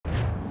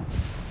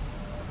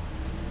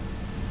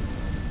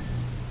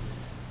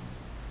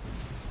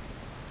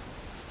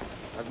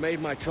made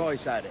my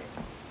choice, Addy.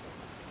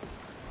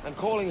 I'm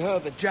calling her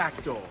the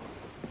Jackdaw.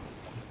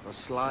 A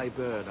sly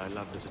bird I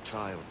loved as a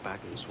child back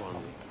in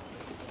Swansea.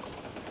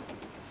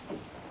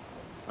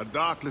 A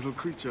dark little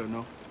creature,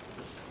 no?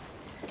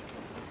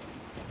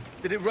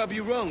 Did it rub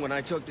you wrong when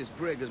I took this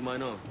brig as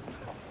mine own?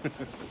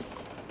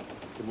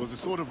 It was the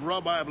sort of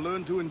rub I have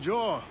learned to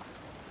endure,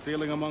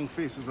 sailing among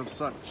faces of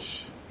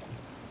such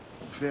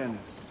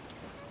fairness.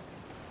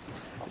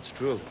 It's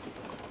true.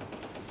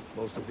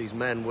 Most of these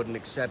men wouldn't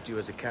accept you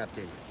as a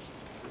captain.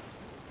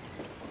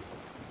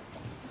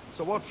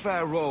 So what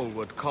fair role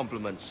would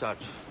complement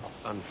such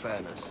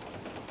unfairness?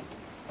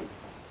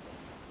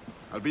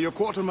 I'll be your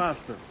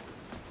quartermaster.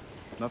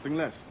 Nothing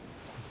less.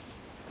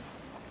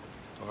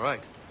 All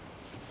right.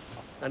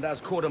 And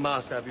as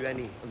quartermaster, have you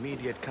any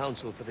immediate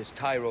counsel for this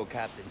Tyro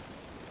captain?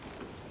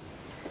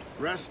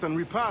 Rest and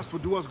repast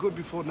would do us good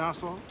before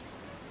Nassau.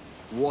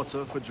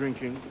 Water for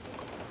drinking.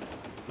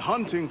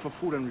 Hunting for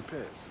food and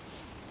repairs.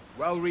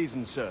 Well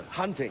reasoned, sir.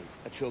 Hunting,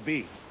 it shall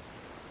be.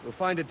 We'll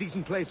find a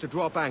decent place to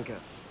drop anchor.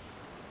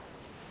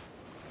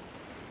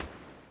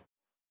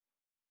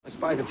 I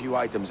spied a few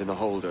items in the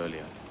hold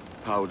earlier.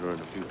 Powder and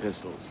a few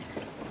pistols.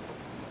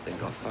 I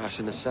think I'll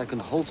fashion a second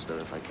holster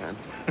if I can.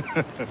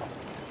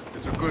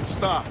 It's a good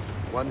start.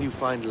 One you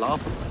find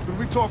laughable. Could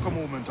we talk a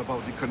moment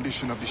about the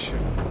condition of the ship?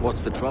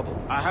 What's the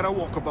trouble? I had a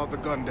walk about the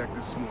gun deck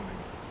this morning,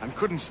 and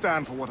couldn't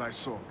stand for what I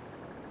saw.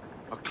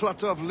 A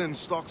clutter of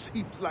linstocks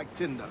heaped like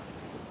tinder,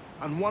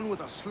 and one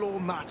with a slow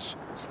match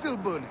still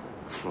burning.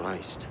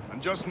 Christ.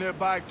 And just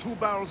nearby, 2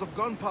 barrels of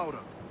gunpowder,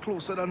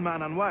 closer than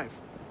man and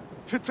wife.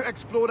 Fit to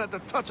explode at the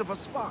touch of a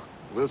spark.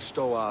 We'll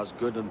stow ours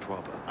good and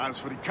proper. As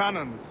for the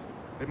cannons,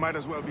 they might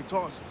as well be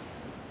tossed.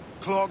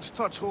 Clogged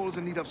touch holes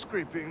in need of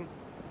scraping,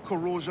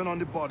 corrosion on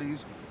the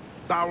bodies,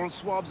 barrel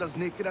swabs as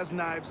naked as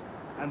knives,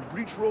 and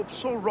breech ropes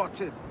so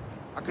rotted,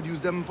 I could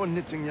use them for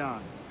knitting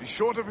yarn. The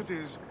short of it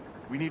is,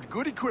 we need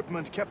good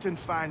equipment kept in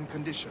fine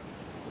condition.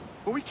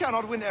 But we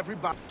cannot win every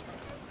battle.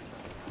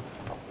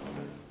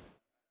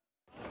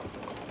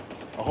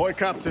 Ahoy,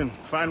 Captain.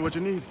 Find what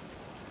you need.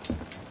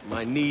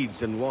 My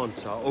needs and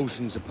wants are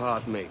oceans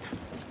apart, mate.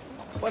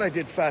 But I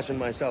did fashion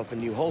myself a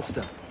new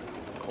holster.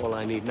 All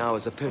I need now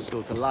is a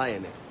pistol to lie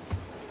in it.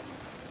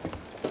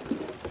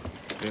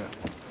 Yeah.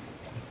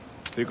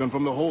 Taken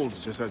from the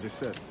holds, just as you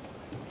said.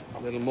 A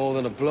little more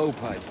than a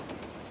blowpipe.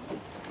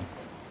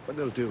 But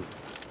it'll do.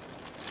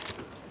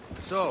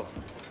 So,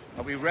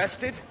 are we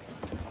rested?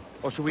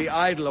 Or should we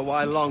idle a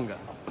while longer?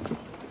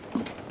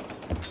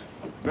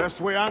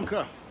 Best way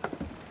anchor.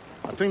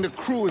 I think the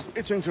crew is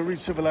itching to reach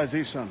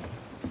civilization.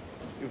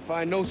 You'll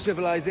find no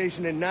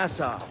civilization in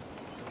Nassau.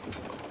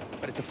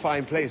 But it's a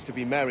fine place to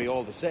be merry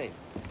all the same.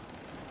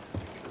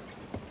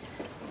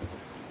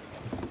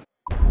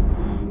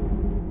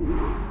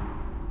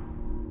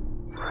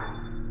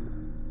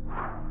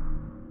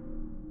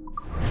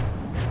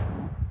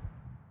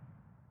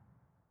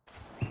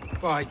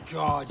 By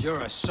God,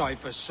 you're a sight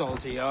for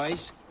salty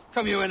eyes.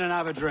 Come you in and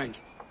have a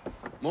drink.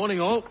 Morning,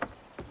 all.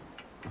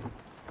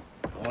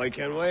 I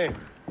can wait.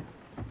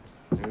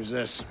 Who's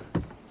this?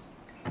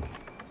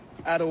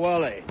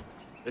 Adewale,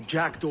 the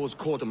Jackdaw's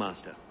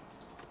quartermaster.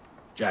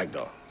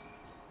 Jackdaw.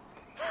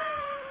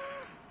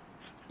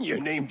 You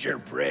named your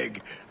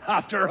brig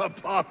after a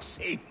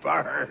poxy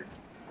bird.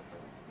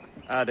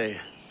 Ade,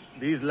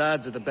 these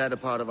lads are the better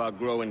part of our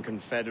growing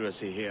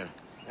confederacy here.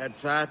 Ed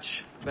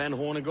Thatch, Ben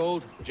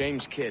Hornigold,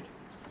 James Kidd.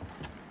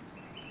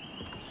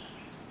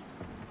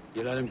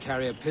 You let him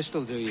carry a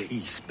pistol, do you?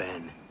 Peace,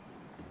 Ben.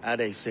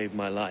 Ade saved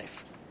my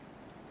life.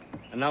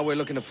 And now we're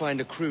looking to find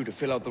a crew to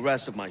fill out the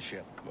rest of my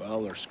ship.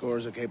 Well, there's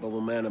scores of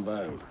capable men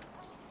about.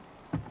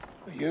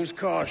 But use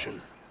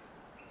caution.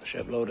 A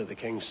shipload of the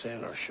King's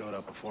sailors showed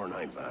up a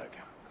fortnight back,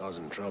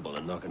 causing trouble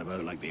and knocking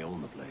about like they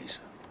own the place.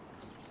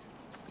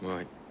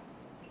 Right.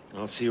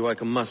 I'll see who I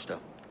can muster.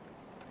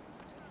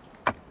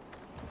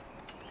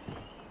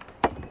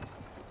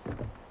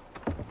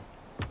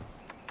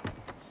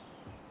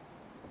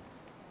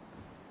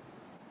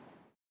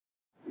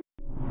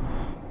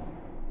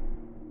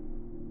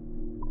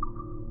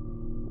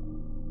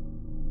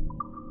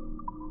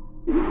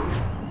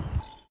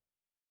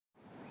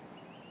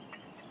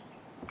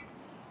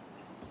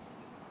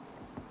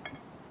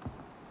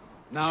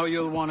 Now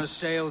you'll want to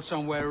sail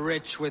somewhere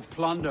rich with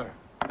plunder.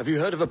 Have you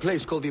heard of a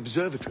place called the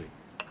Observatory?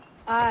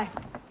 Aye.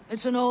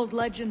 It's an old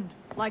legend,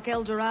 like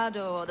El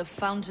Dorado or the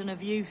Fountain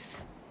of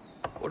Youth.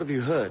 What have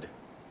you heard?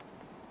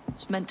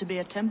 It's meant to be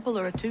a temple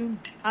or a tomb,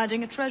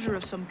 hiding a treasure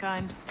of some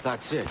kind.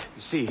 That's it.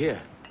 You see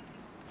here.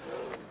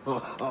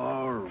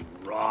 Oh,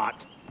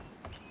 rot.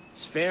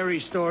 It's fairy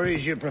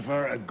stories you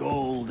prefer to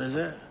gold, is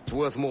it? It's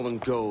worth more than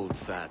gold,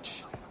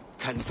 Thatch.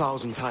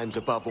 10,000 times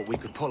above what we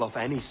could pull off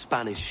any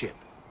Spanish ship.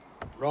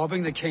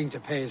 Robbing the king to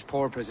pay his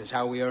porpoise is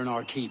how we earn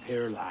our keep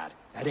here, lad.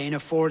 That ain't a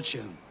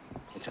fortune.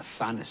 It's a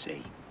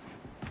fantasy.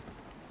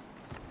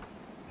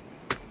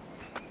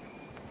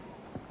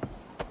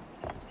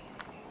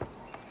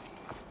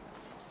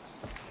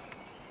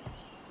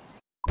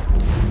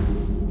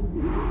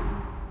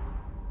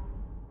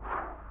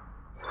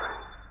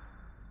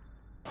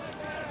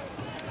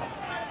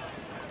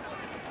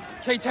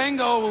 Que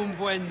tengo un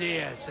buen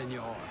dia,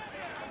 senor.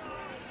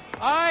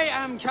 I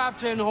am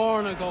Captain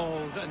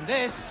Hornigold, and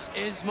this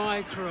is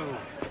my crew.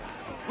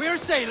 We're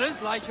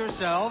sailors like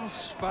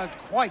yourselves, but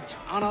quite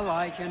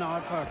unalike in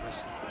our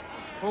purpose.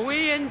 For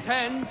we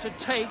intend to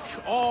take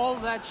all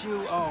that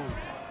you own.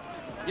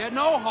 Yet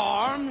no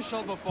harm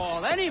shall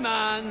befall any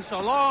man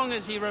so long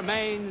as he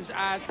remains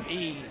at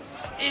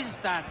ease. Is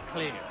that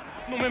clear?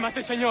 No me mate,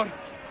 señor.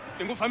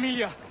 Tengo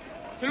familia.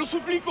 Se lo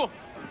suplico.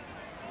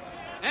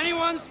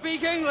 Anyone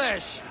speak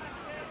English?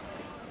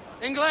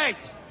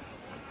 Inglés?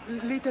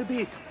 Little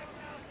bit.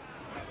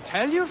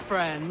 Tell your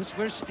friends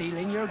we're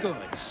stealing your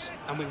goods,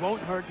 and we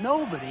won't hurt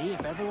nobody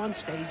if everyone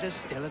stays as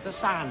still as a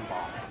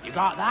sandbar. You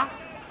got that?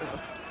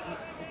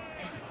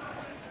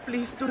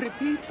 Please to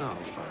repeat. Oh,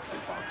 for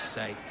fuck's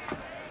sake.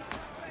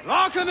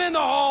 Lock him in the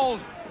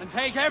hold, and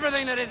take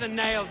everything that isn't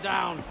nailed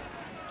down.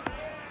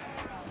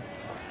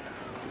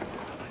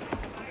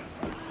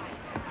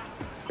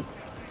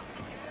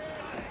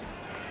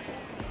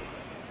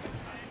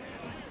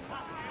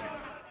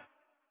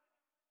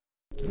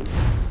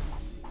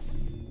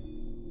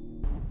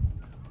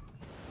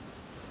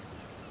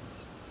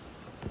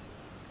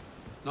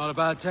 Not a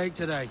bad take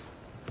today.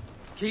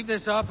 Keep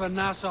this up and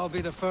Nassau'll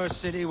be the first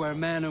city where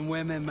men and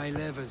women may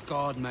live as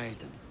God made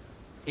them.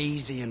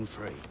 Easy and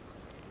free.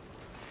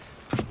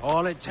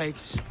 All it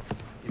takes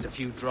is a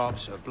few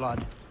drops of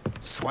blood,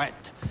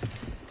 sweat,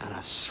 and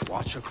a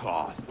swatch of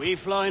cloth. We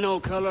fly no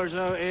colors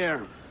out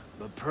here,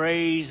 but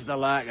praise the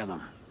lack of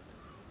them.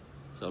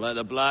 So let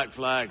the black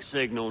flag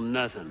signal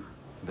nothing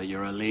but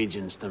your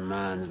allegiance to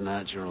man's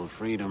natural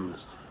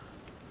freedoms.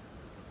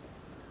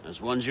 This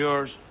one's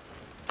yours.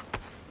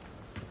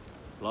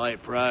 Fly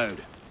it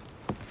proud.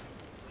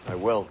 I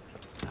will.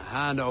 A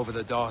hand over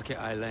the docket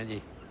I lent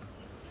you.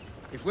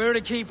 If we're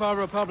to keep our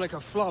republic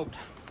afloat,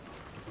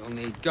 we'll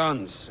need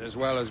guns as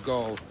well as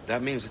gold.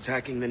 That means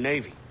attacking the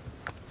Navy.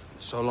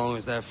 So long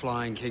as they're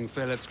flying King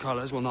Philip's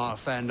colors will not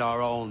offend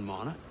our own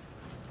monarch.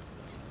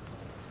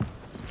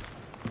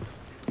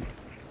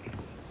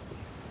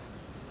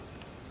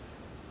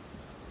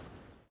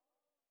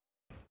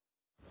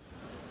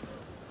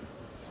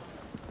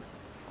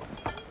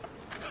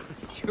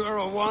 You're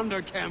a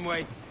wonder,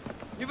 Kenway.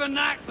 You've a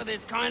knack for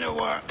this kind of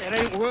work. It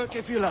ain't work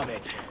if you love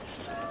it.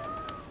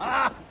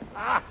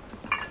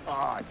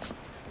 Sarge.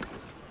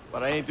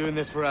 But I ain't doing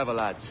this forever,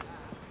 lads.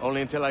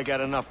 Only until I get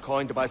enough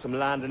coin to buy some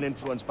land and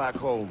influence back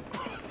home.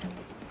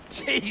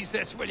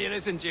 Jesus, will you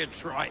listen to your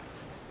tripe?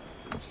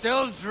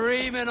 Still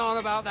dreaming on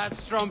about that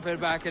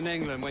strumpet back in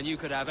England when you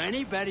could have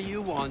any better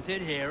you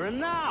wanted here and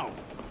now.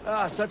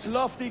 Ah, such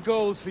lofty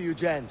goals for you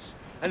gents.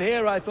 And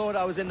here I thought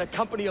I was in the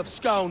company of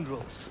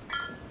scoundrels.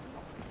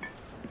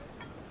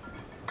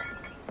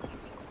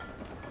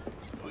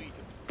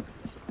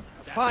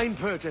 Fine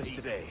purchase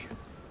today.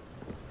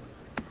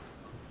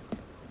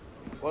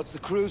 What's the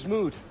crew's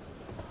mood?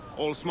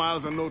 All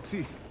smiles and no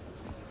teeth.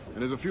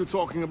 And there's a few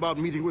talking about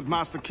meeting with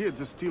Master Kid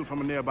to steal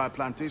from a nearby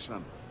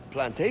plantation.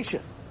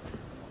 Plantation?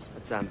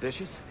 That's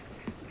ambitious.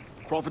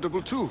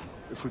 Profitable too,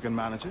 if we can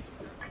manage it.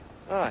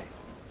 Aye.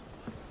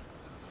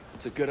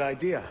 It's a good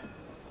idea.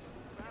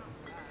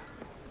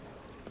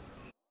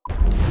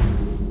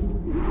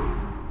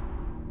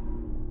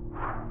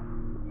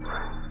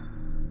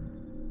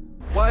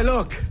 Why,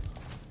 look!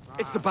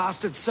 It's the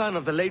bastard son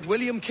of the late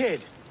William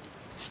Kidd.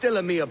 Still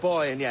a mere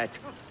boy, and yet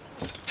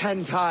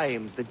 10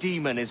 times the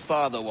demon his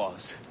father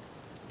was.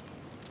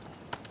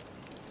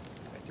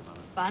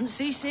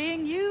 Fancy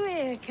seeing you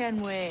here,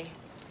 Kenway.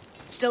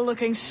 Still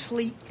looking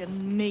sleek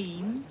and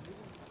mean.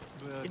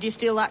 Did you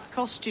steal that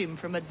costume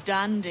from a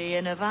dandy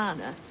in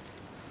Havana?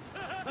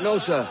 No,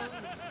 sir.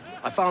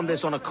 I found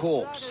this on a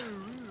corpse.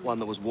 One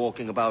that was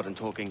walking about and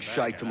talking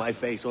shite to my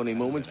face only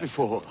moments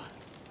before.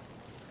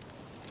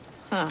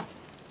 Huh.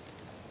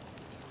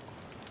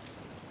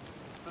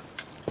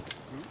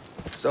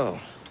 So,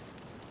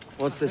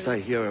 what's this I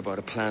hear about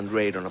a planned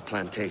raid on a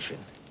plantation?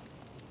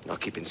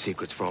 Not keeping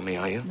secrets from me,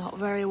 are you? Not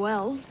very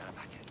well.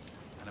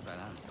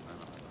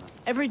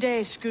 Every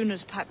day,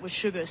 schooners packed with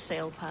sugar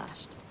sail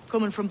past,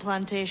 coming from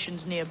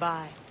plantations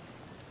nearby.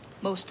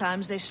 Most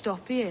times they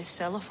stop here,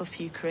 sell off a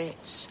few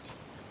crates.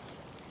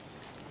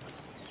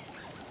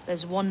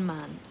 There's one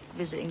man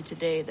visiting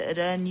today that'd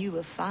earn you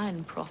a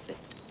fine profit.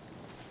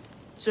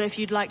 So if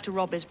you'd like to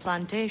rob his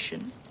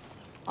plantation,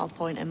 I'll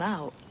point him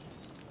out.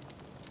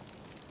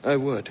 I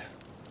would.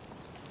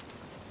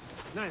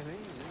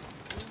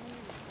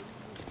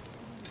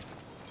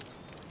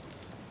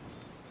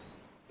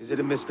 Is it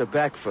a Mr.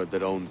 Beckford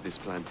that owns this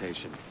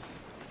plantation?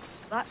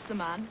 That's the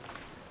man.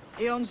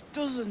 He owns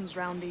dozens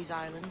round these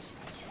islands,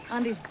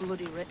 and he's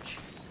bloody rich.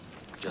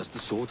 Just the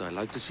sort I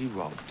like to see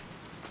robbed.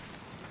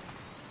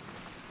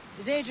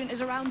 His agent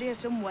is around here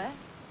somewhere.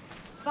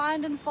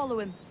 Find and follow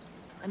him,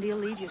 and he'll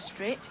lead you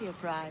straight to your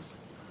prize.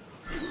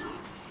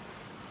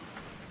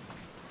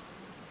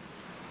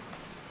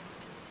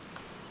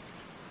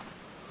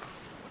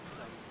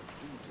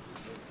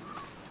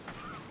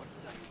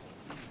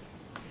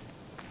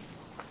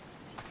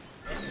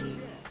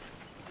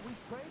 We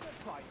trade at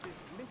prices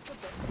Mr.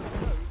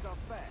 Beckford knows are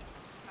fair.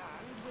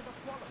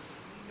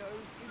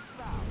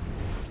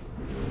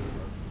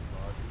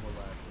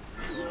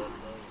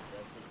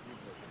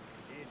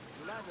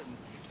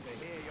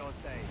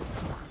 say.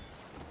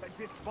 But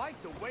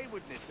despite the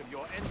waywardness of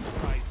your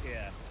enterprise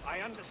here, I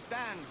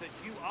understand that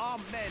you are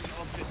men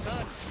of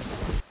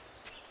discernment.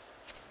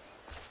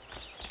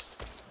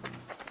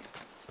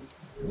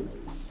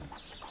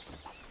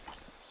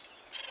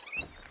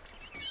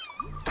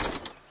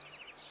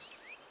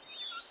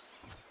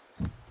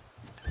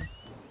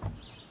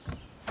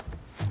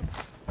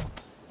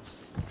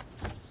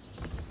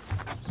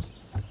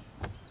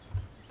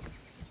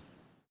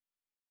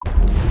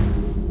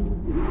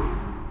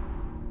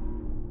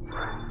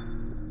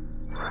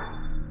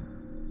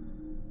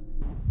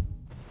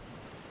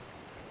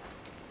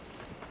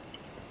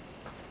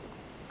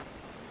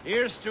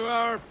 Here's to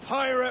our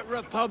pirate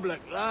republic,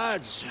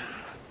 lads.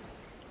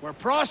 We're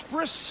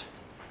prosperous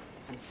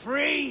and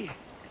free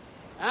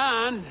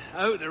and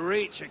out the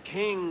reach of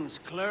kings,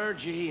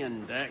 clergy,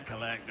 and debt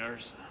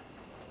collectors.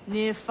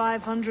 Near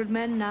 500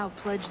 men now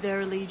pledge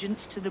their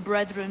allegiance to the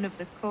Brethren of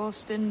the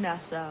Coast in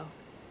Nassau.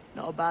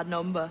 Not a bad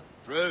number.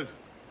 Truth.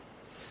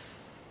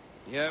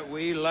 Yet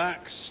we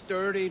lack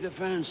sturdy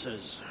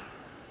defenses.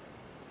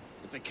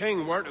 If the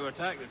king were to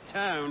attack the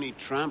town, he'd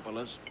trample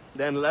us.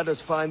 Then let us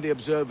find the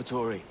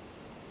observatory.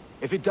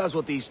 If it does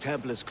what these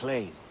Templars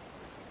claim,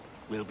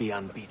 we'll be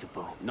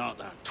unbeatable. Not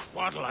that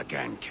twaddle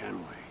again, can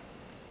we?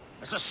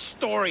 It's a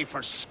story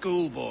for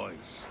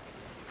schoolboys.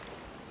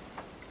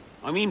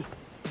 I mean,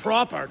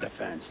 proper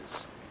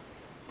defenses.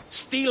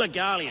 Steal a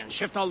galleon,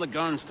 shift all the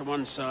guns to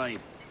one side.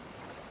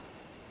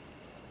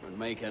 Would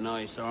make a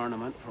nice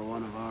ornament for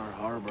one of our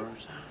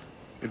harbors.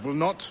 It will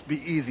not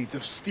be easy to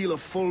steal a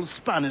full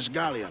Spanish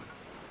galleon.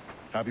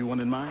 Have you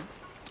one in mind?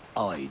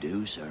 I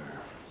do, sir.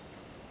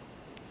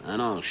 And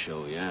I'll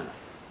show you.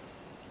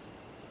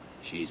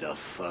 She's a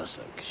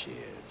fussock, she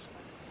is.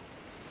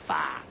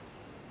 Fat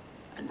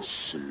and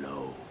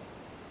slow.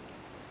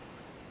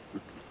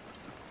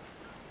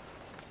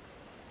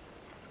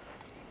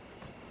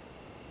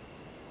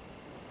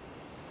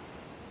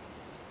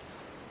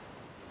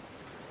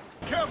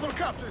 Careful,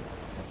 Captain!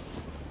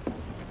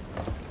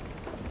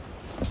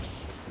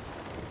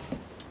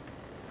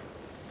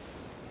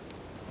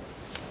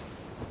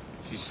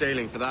 She's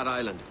sailing for that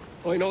island.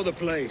 I know the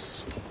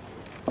place.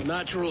 A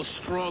natural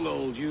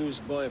stronghold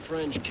used by a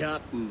French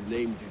captain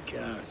named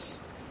Ducasse.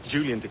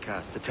 Julian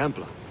Ducasse, the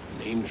Templar.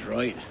 Name's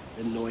right.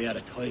 Didn't know he had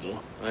a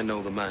title. I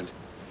know the man.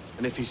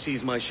 And if he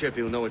sees my ship,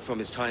 he'll know it from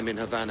his time in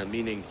Havana,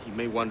 meaning he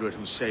may wonder at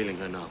who's sailing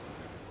her now.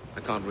 I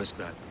can't risk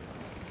that.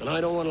 And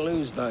I don't want to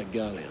lose that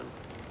galleon.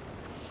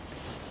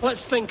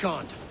 Let's think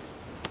on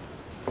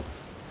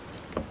it.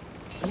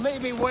 And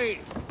maybe wait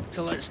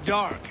till it's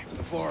dark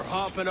before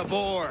hopping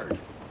aboard.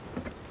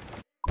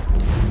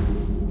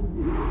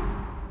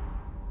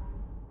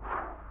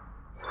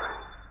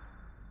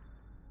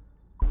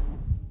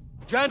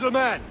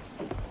 Gentlemen,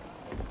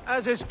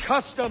 as is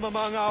custom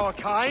among our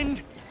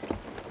kind,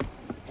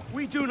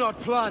 we do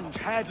not plunge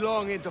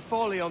headlong into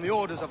folly on the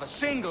orders of a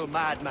single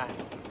madman,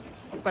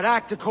 but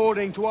act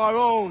according to our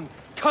own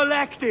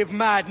collective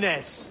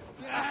madness.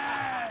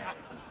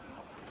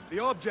 The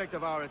object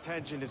of our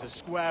attention is a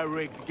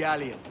square-rigged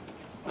galleon,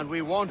 and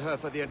we want her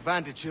for the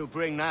advantage she'll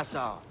bring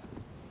Nassau.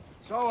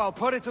 So I'll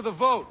put it to the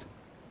vote.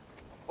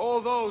 All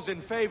those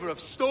in favor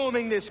of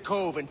storming this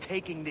cove and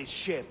taking this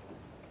ship,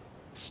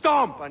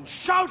 stomp and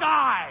shout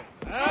aye!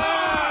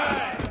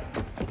 Aye!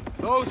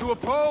 Those who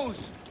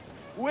oppose,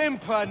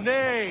 whimper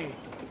nay.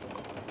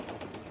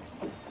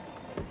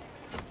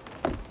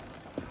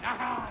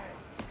 Aye!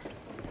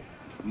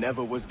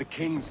 Never was the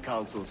King's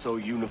Council so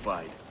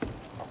unified.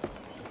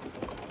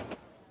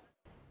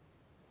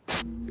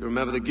 You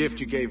remember the gift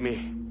you gave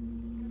me?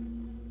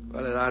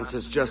 Well, it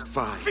answers just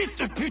fine. Fils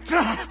de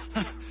putain!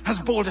 As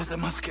bold as a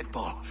musket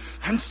ball,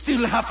 and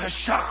still half as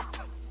sharp.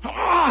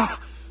 Ah!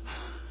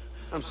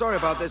 I'm sorry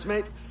about this,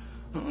 mate.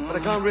 But I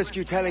can't risk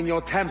you telling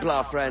your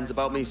Templar friends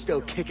about me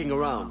still kicking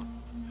around.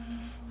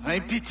 I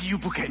pity you,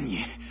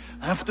 Boucanier.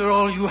 After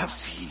all you have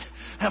seen,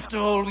 after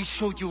all we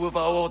showed you of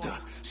our order,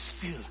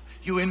 still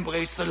you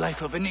embrace the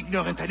life of an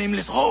ignorant and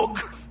aimless rogue.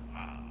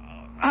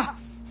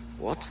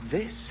 What's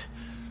this?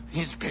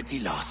 Is petty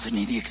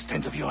larceny the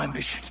extent of your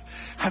ambition?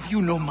 Have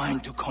you no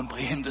mind to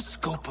comprehend the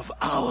scope of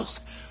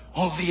ours?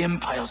 All the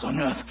empires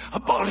on Earth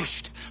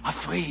abolished, a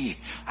free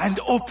and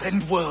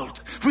open world,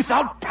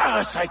 without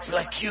parasites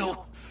like you.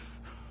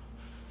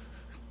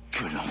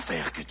 Que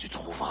l'enfer que tu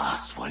trouveras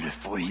soit le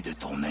fruit de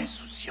ton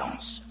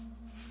insouciance.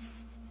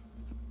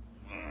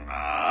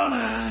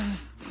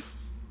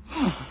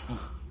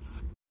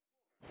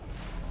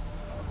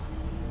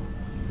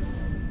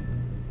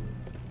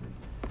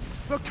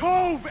 The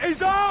cove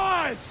is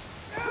ours!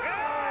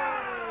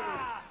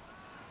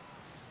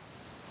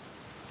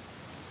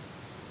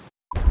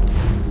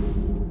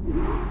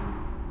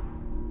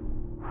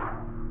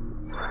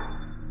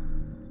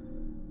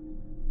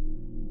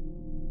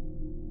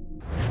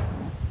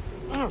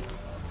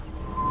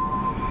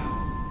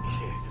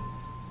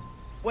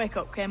 Wake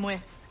up,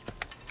 Kenway.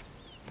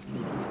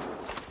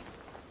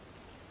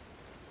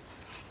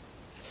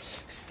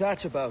 What's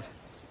that about?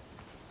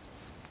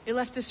 He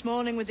left this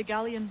morning with the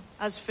galleon.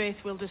 As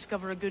faith, we'll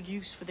discover a good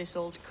use for this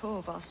old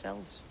cove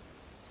ourselves.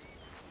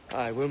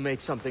 Aye, we'll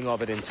make something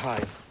of it in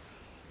time.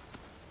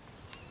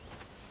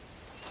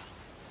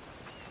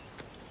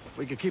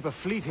 We could keep a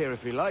fleet here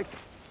if we liked.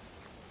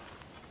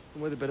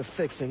 And with a bit of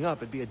fixing up,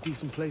 it'd be a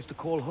decent place to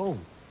call home.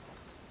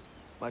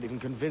 Might even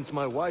convince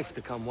my wife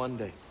to come one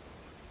day.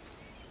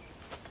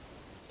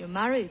 You're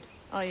married,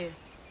 are you?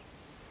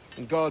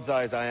 In God's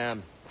eyes, I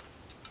am.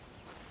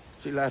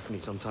 She left me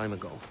some time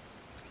ago.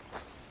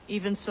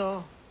 Even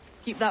so,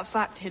 keep that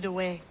fact hid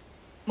away.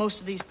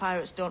 Most of these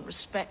pirates don't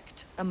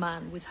respect a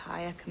man with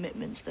higher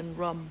commitments than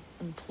rum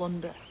and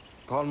plunder.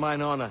 Call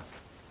mine honor.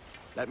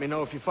 Let me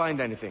know if you find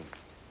anything.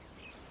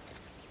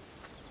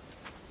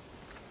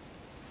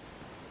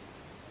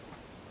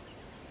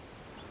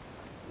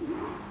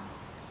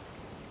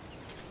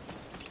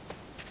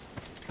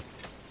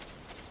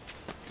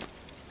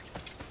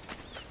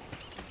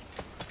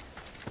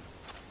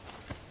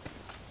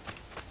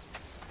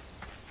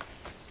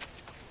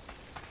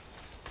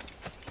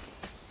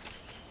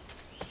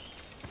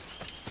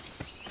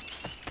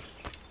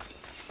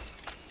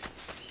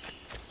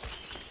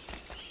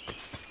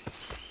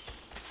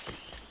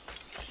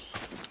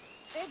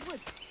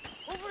 Edward,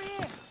 over here.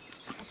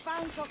 I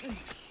found something.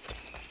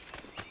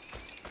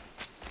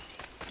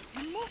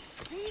 You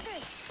must see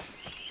this.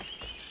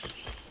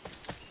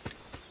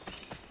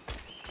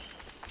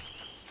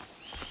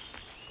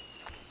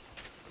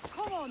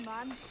 Come on,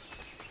 man.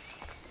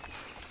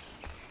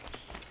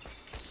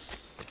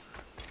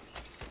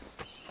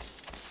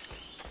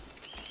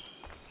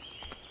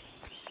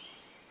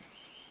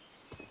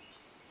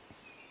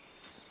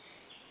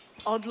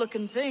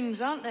 Odd-looking things,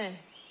 aren't they?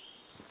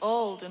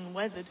 Old and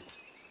weathered.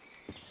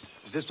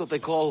 Is this what they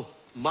call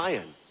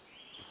Mayan?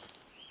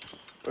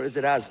 Or is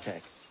it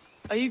Aztec?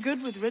 Are you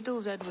good with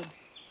riddles, Edward?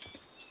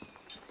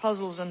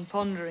 Puzzles and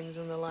ponderings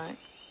and the like?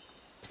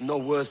 No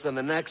worse than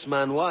the next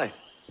man, why?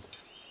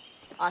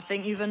 I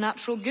think you've a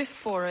natural gift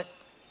for it.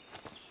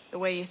 The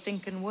way you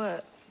think and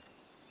work.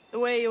 The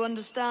way you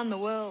understand the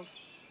world.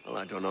 Well,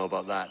 I don't know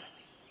about that.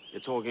 You're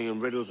talking in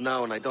riddles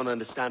now and I don't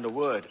understand a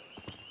word.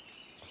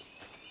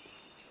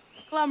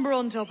 Clamber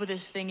on top of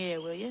this thing here,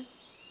 will you?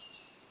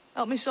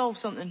 Help me solve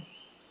something.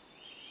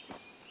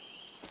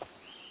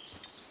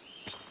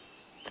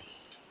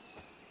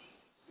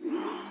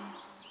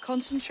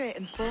 Concentrate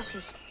and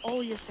focus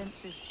all your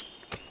senses.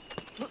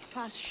 Look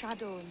past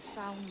shadow and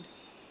sound,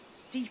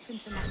 deep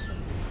into matter.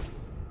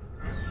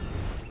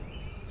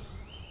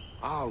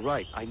 Ah,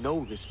 right. I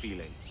know this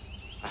feeling.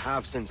 I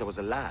have since I was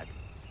a lad.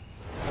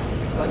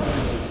 It's like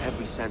using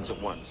every sense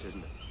at once,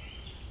 isn't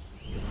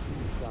it?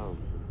 Sounds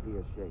and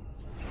hear shapes.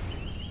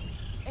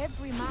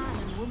 Every man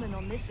and woman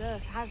on this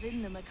earth has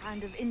in them a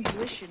kind of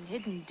intuition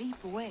hidden deep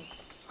away.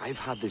 I've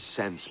had this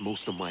sense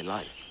most of my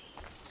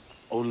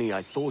life. Only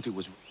I thought it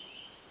was...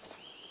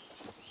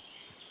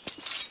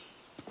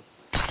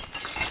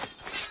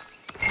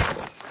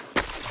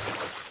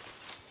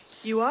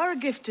 You are a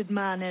gifted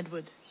man,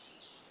 Edward.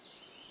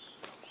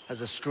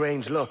 Has a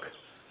strange look.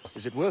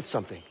 Is it worth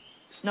something?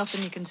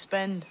 Nothing you can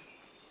spend.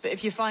 But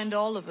if you find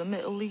all of them,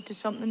 it'll lead to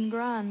something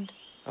grand.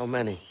 How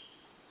many?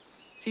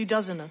 A few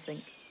dozen, I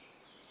think.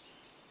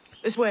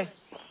 This way.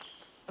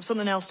 I've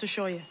something else to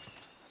show you.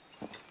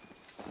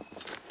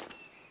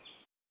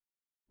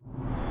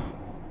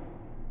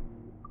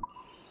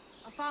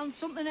 I found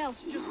something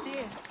else just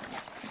here.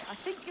 I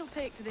think you'll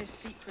take to this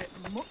secret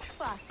much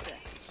faster.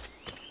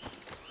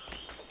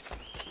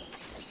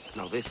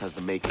 Now this has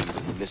the makings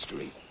of a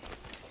mystery.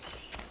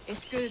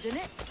 It's good, isn't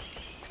it?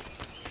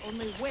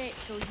 Only wait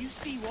till you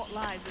see what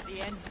lies at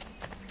the end.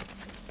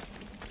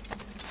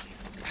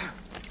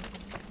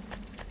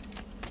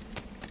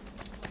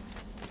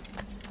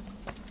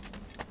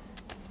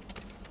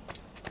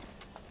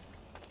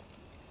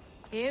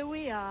 Here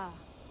we are.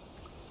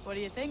 What do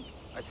you think?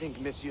 I think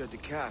Monsieur de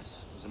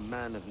Casse was a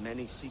man of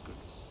many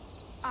secrets.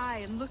 Aye,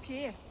 and look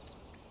here.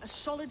 A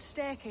solid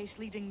staircase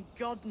leading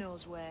God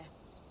knows where.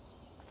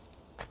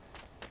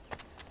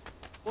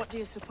 What do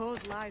you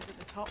suppose lies at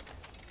the top?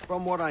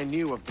 From what I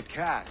knew of de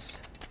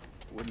Casse,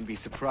 I wouldn't be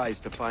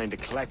surprised to find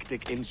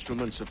eclectic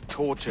instruments of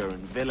torture and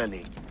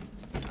villainy.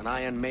 An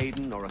Iron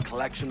Maiden or a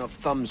collection of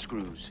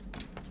thumbscrews.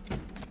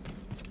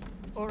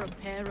 Or a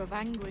pair of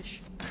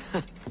anguish.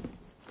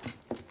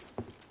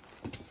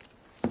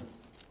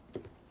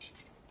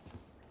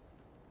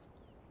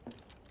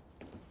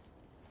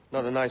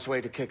 Not a nice way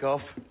to kick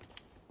off.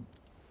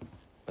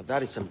 But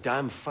that is some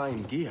damn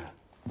fine gear.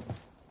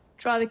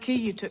 Try the key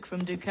you took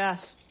from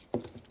Ducasse.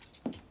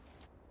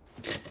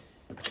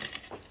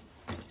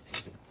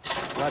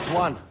 That's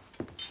one.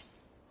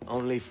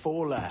 Only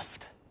 4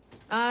 left.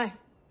 Aye.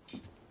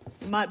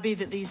 It might be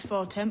that these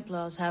 4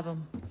 Templars have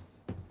them.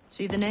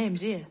 See the names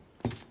here?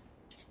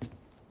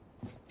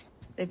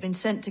 They've been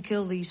sent to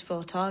kill these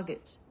 4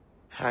 targets.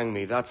 Hang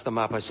me, that's the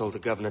map I sold to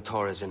Governor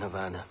Torres in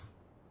Havana.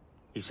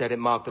 He said it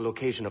marked the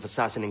location of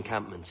Assassin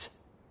encampments.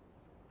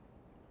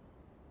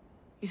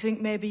 You think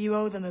maybe you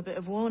owe them a bit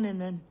of warning,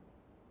 then?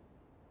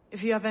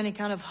 If you have any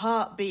kind of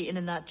heart beating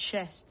in that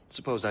chest.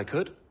 Suppose I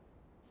could?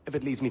 If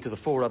it leads me to the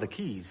 4 other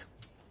keys.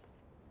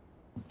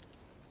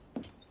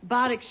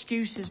 Bad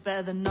excuse is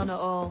better than none at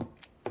all.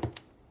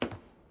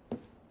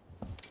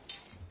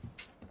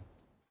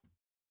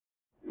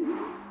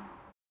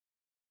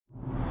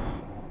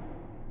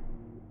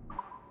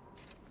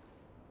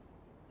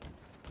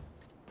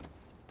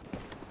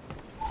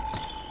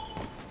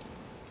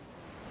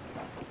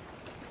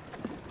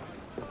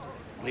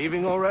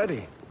 Leaving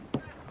already?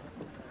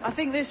 I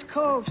think this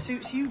cove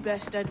suits you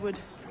best, Edward.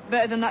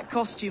 Better than that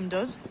costume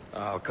does.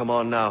 Oh, come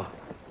on now.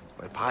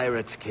 We're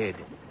pirates, kid.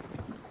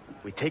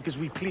 We take as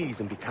we please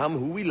and become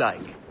who we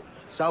like.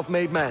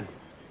 Self-made men.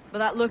 But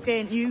that look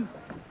ain't you.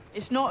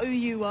 It's not who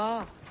you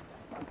are.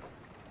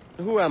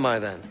 Who am I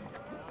then?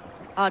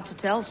 Hard to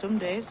tell some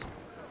days.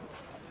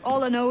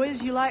 All I know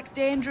is you like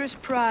dangerous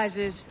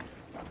prizes.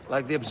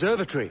 Like the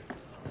observatory.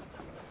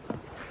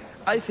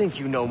 I think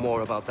you know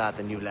more about that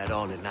than you let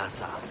on in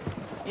Nassau.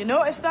 You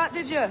noticed that,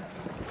 did you?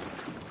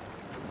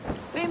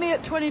 Meet me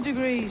at 20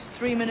 degrees,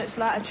 3 minutes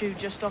latitude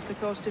just off the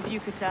coast of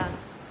Yucatan.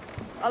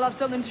 I'll have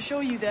something to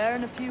show you there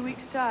in a few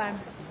weeks' time.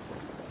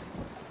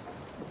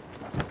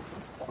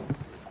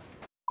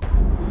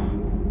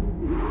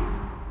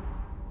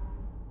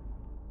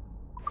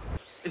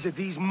 Is it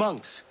these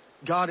monks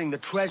guarding the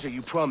treasure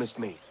you promised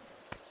me?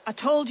 I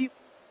told you...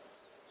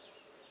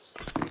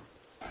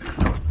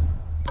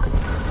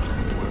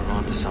 We're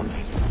onto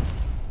something.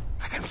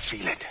 I can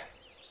feel it.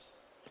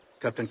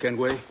 Captain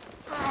Kenway?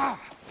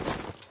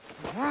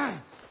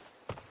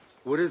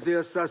 What is the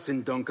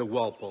assassin Duncan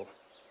Walpole?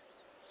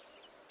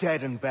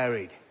 Dead and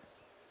buried.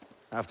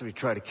 After he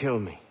tried to kill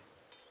me.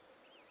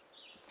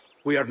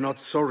 We are not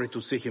sorry to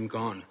see him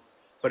gone,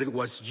 but it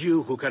was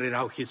you who carried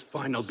out his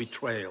final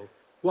betrayal.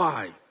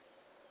 Why?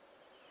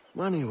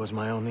 Money was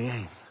my only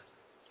aim.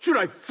 Should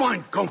I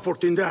find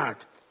comfort in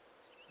that?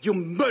 You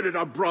murdered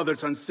our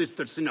brothers and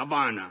sisters in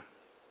Havana.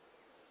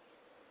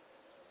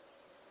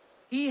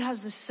 He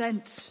has the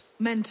sense,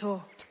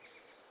 Mentor.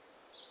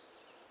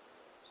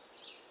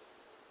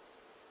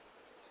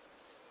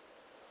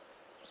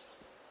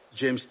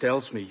 James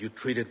tells me you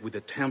traded with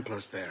the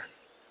Templars there.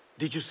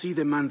 Did you see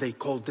the man they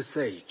called the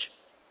Sage?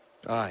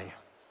 Aye.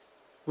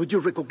 Would you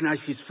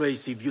recognize his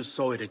face if you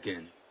saw it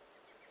again?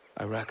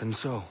 I reckon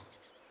so.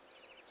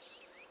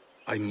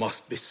 I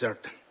must be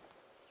certain.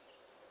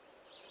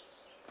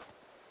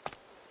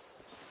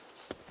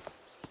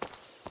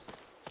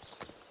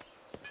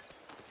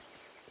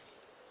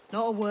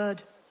 Not a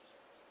word.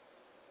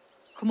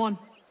 Come on.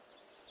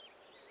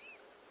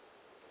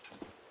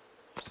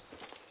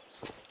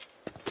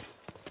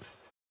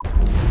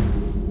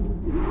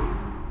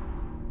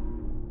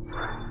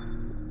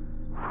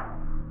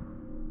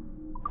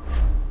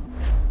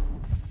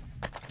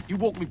 You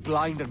walked me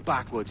blind and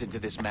backwards into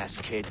this mess,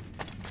 kid.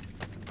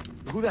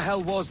 Who the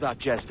hell was that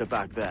jester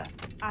back there?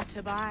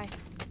 Atabai,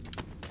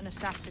 an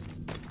assassin,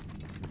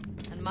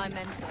 and my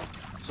mentor.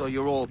 So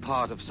you're all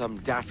part of some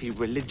daffy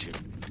religion?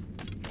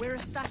 We're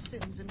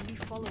assassins and we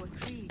follow a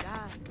creed,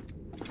 aye.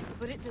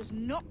 But it does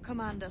not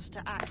command us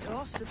to act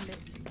or submit,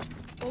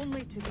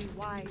 only to be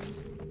wise.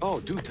 Oh,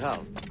 do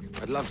tell.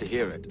 I'd love to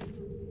hear it.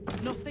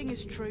 Nothing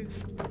is true.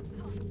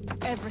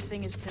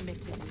 Everything is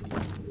permitted.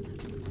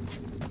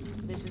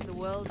 This is the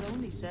world's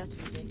only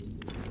certainty.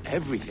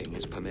 Everything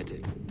is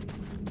permitted.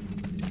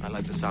 I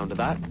like the sound of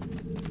that.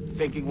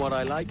 Thinking what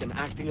I like and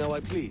acting how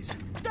I please.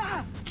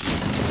 Ah!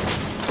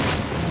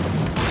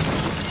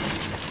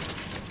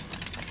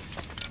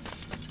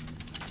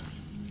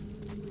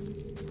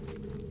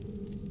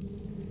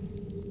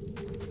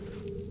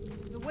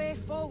 The way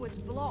forward's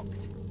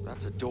blocked.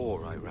 That's a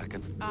door, I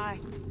reckon. Aye.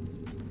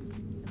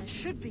 And there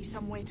should be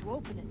some way to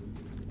open it.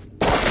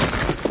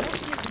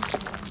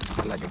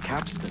 Like a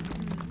capstan.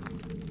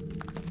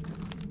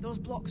 Those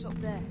blocks up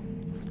there.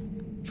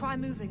 Try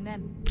moving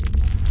them.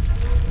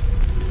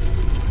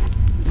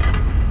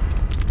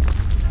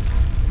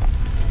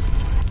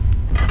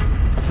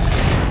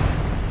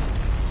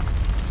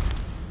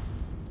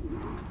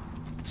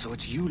 So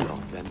it's you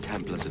lot them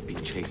Templars have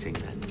been chasing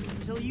then?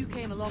 Until you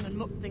came along and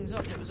mucked things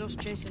up, it was us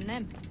chasing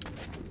them.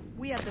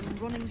 We had them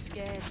running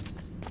scared.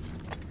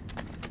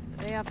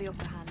 They have the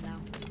upper hand now.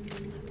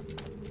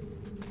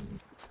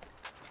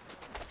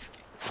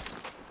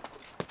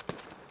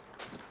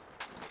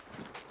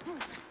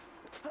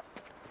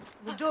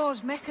 The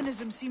door's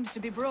mechanism seems to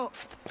be broke.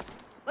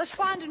 Let's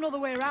find another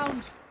way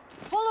around.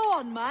 Follow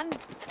on, man!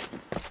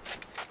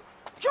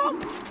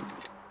 Jump!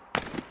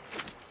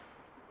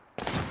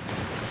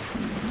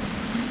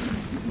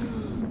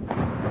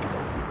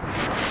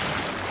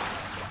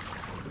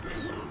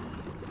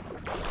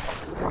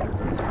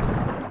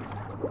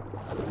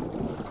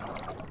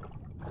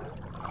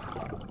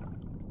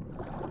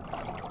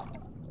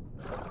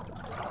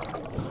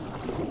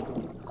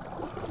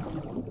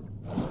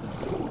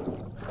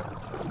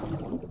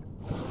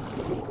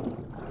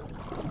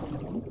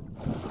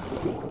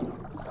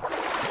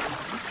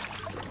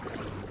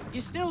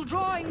 You're still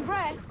drawing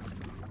breath?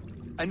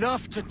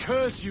 Enough to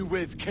curse you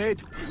with,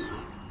 kid!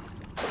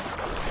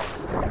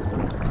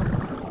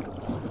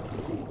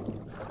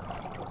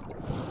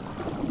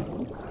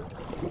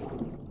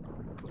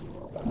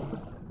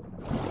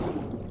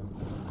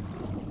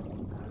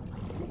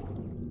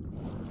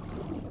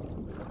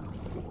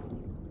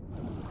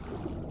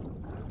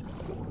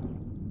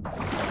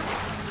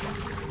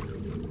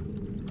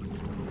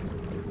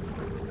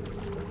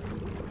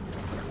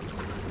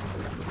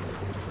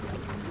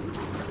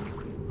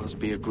 must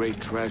be a great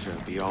treasure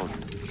beyond.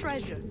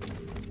 Treasure?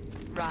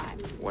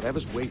 Right.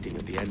 Whatever's waiting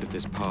at the end of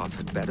this path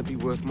had better be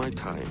worth my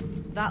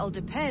time. That'll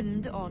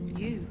depend on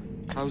you.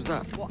 How's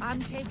that? What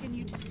I'm taking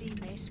you to see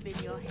may spin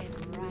your head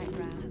right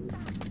round.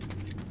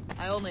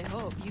 I only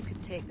hope you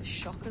could take the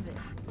shock of it.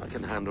 I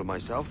can handle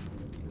myself.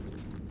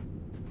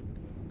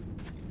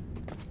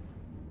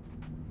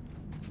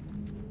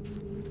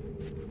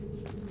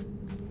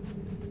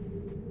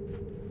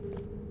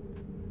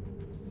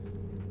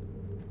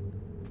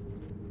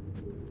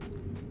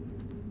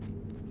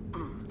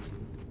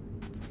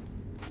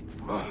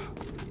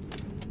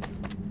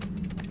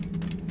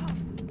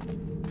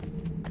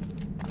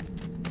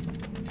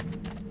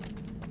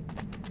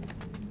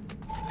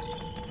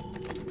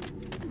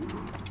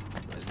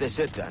 Is this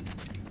it then?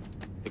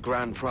 The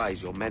grand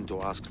prize your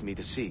mentor asked me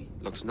to see.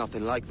 Looks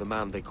nothing like the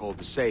man they called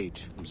the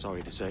Sage, I'm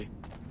sorry to say.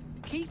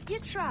 Keep your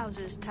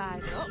trousers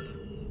tied up.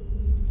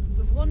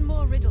 We've one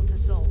more riddle to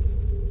solve.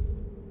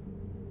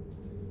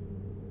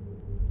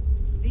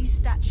 These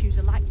statues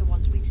are like the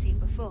ones we've seen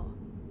before,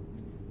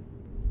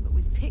 but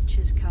with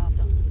pictures carved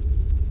on them.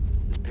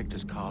 There's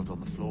pictures carved on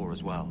the floor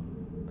as well,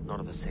 but not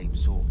of the same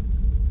sort.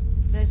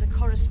 There's a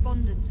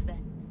correspondence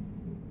then.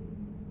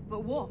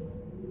 But what?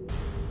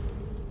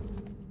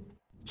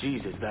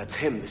 Jesus, that's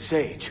him, the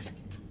Sage.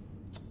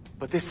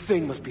 But this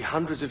thing must be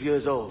hundreds of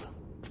years old.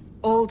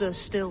 Older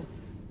still.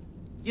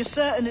 You're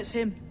certain it's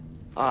him?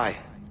 Aye.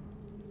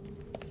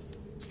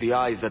 It's the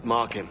eyes that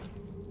mark him.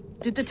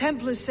 Did the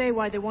Templars say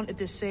why they wanted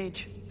this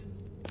Sage?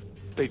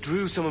 They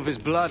drew some of his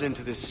blood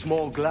into this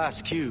small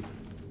glass cube.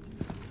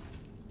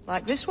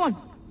 Like this one?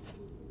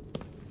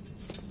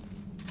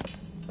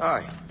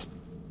 Aye.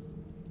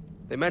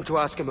 They meant to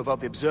ask him about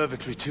the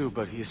observatory too,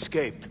 but he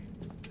escaped.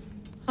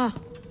 Huh.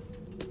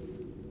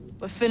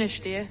 We're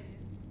finished here.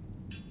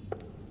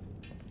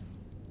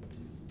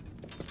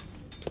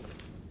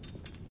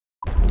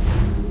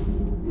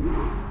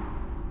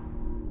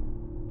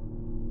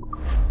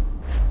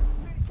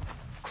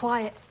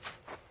 Quiet.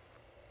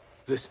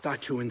 The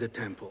statue in the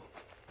temple.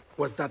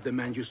 Was that the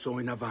man you saw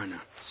in Havana?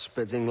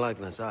 Spitting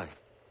likeness, aye.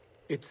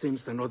 It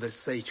seems another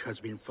sage has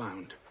been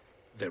found.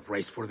 The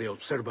race for the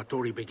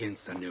observatory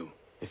begins anew.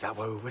 Is that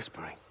why we're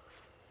whispering?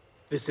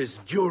 This is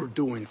your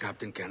doing,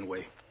 Captain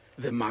Kenway.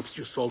 The maps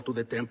you sold to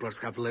the Templars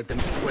have led them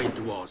straight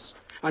to us.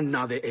 And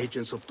now the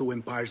agents of two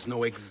empires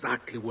know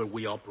exactly where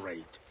we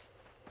operate.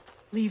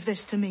 Leave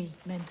this to me,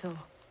 Mentor.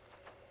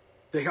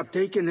 They have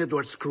taken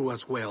Edward's crew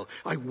as well.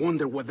 I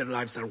wonder what their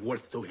lives are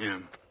worth to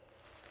him.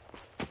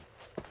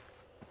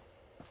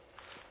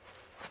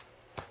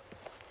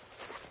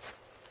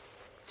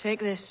 Take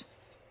this.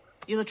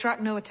 You'll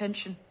attract no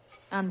attention,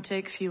 and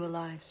take fewer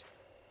lives.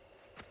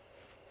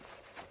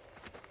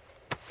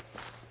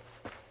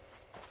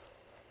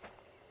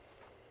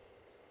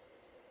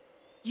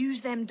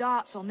 Use them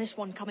darts on this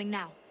one coming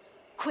now.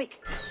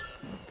 Quick!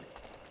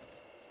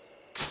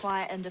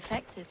 Quiet and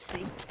effective,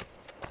 see?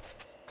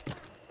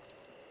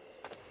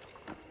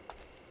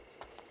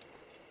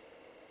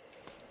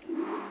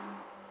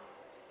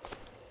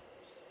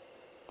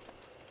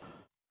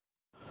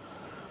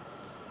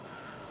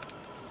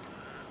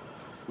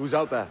 Who's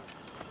out there?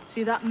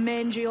 See that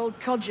mangy old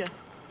codger?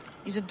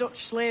 He's a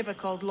Dutch slaver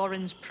called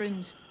Lorenz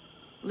Prins,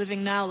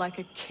 living now like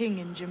a king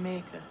in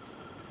Jamaica.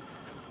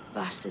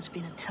 Bastard's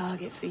been a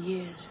target for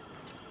years.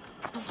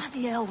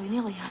 Bloody hell, we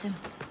nearly had him.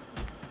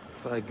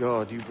 By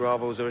God, you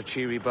bravos are a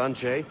cheery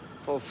bunch, eh?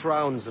 All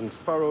frowns and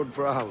furrowed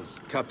brows.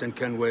 Captain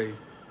Kenway,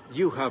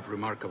 you have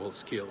remarkable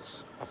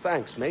skills.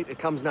 Thanks, mate. It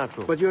comes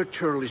natural. But you're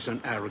churlish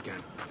and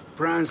arrogant,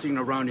 prancing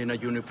around in a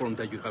uniform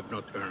that you have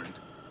not earned.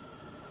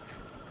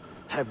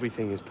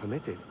 Everything is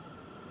permitted.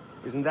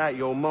 Isn't that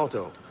your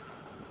motto?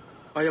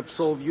 I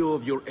absolve you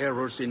of your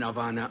errors in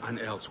Havana and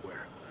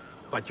elsewhere,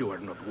 but you are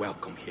not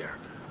welcome here.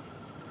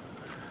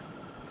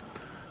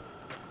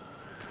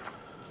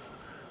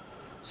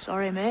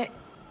 Sorry, mate.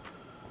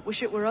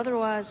 Wish it were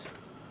otherwise.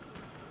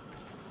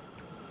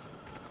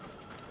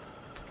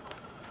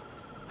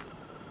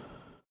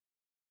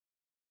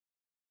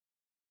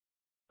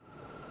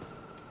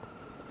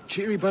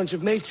 Cheery bunch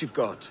of mates you've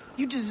got.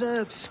 You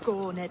deserve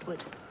scorn,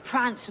 Edward.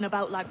 Prancing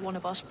about like one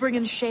of us,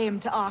 bringing shame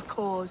to our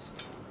cause.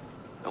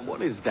 And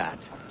what is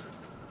that?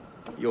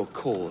 Your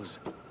cause?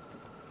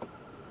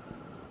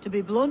 To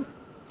be blunt,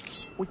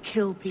 we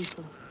kill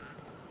people.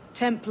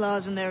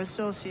 Templars and their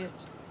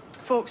associates.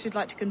 Folks who'd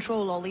like to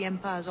control all the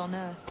empires on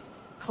Earth.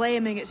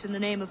 Claiming it's in the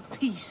name of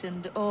peace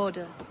and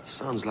order.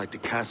 Sounds like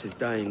Ducass's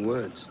dying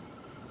words.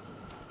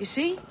 You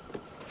see?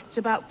 It's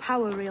about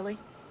power, really.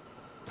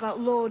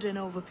 About lording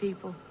over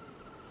people.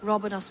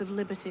 Robbing us of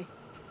liberty.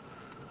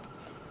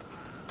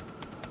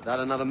 That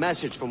another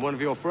message from one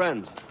of your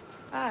friends?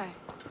 Aye.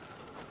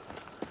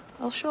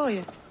 I'll show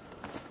you.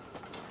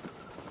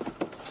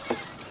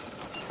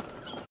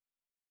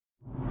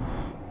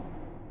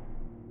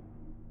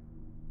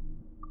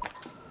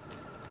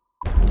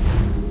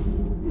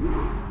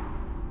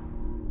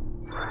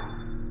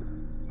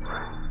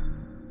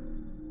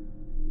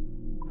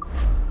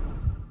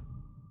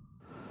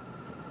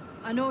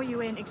 I know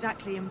you ain't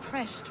exactly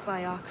impressed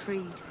by our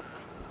creed.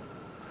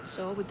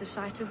 So would the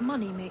sight of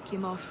money make you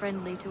more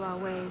friendly to our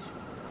ways?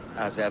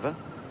 As ever?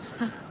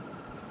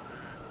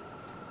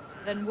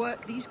 Then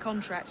work these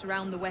contracts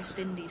around the West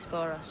Indies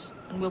for us,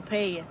 and we'll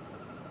pay you.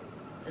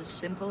 As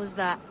simple as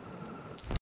that.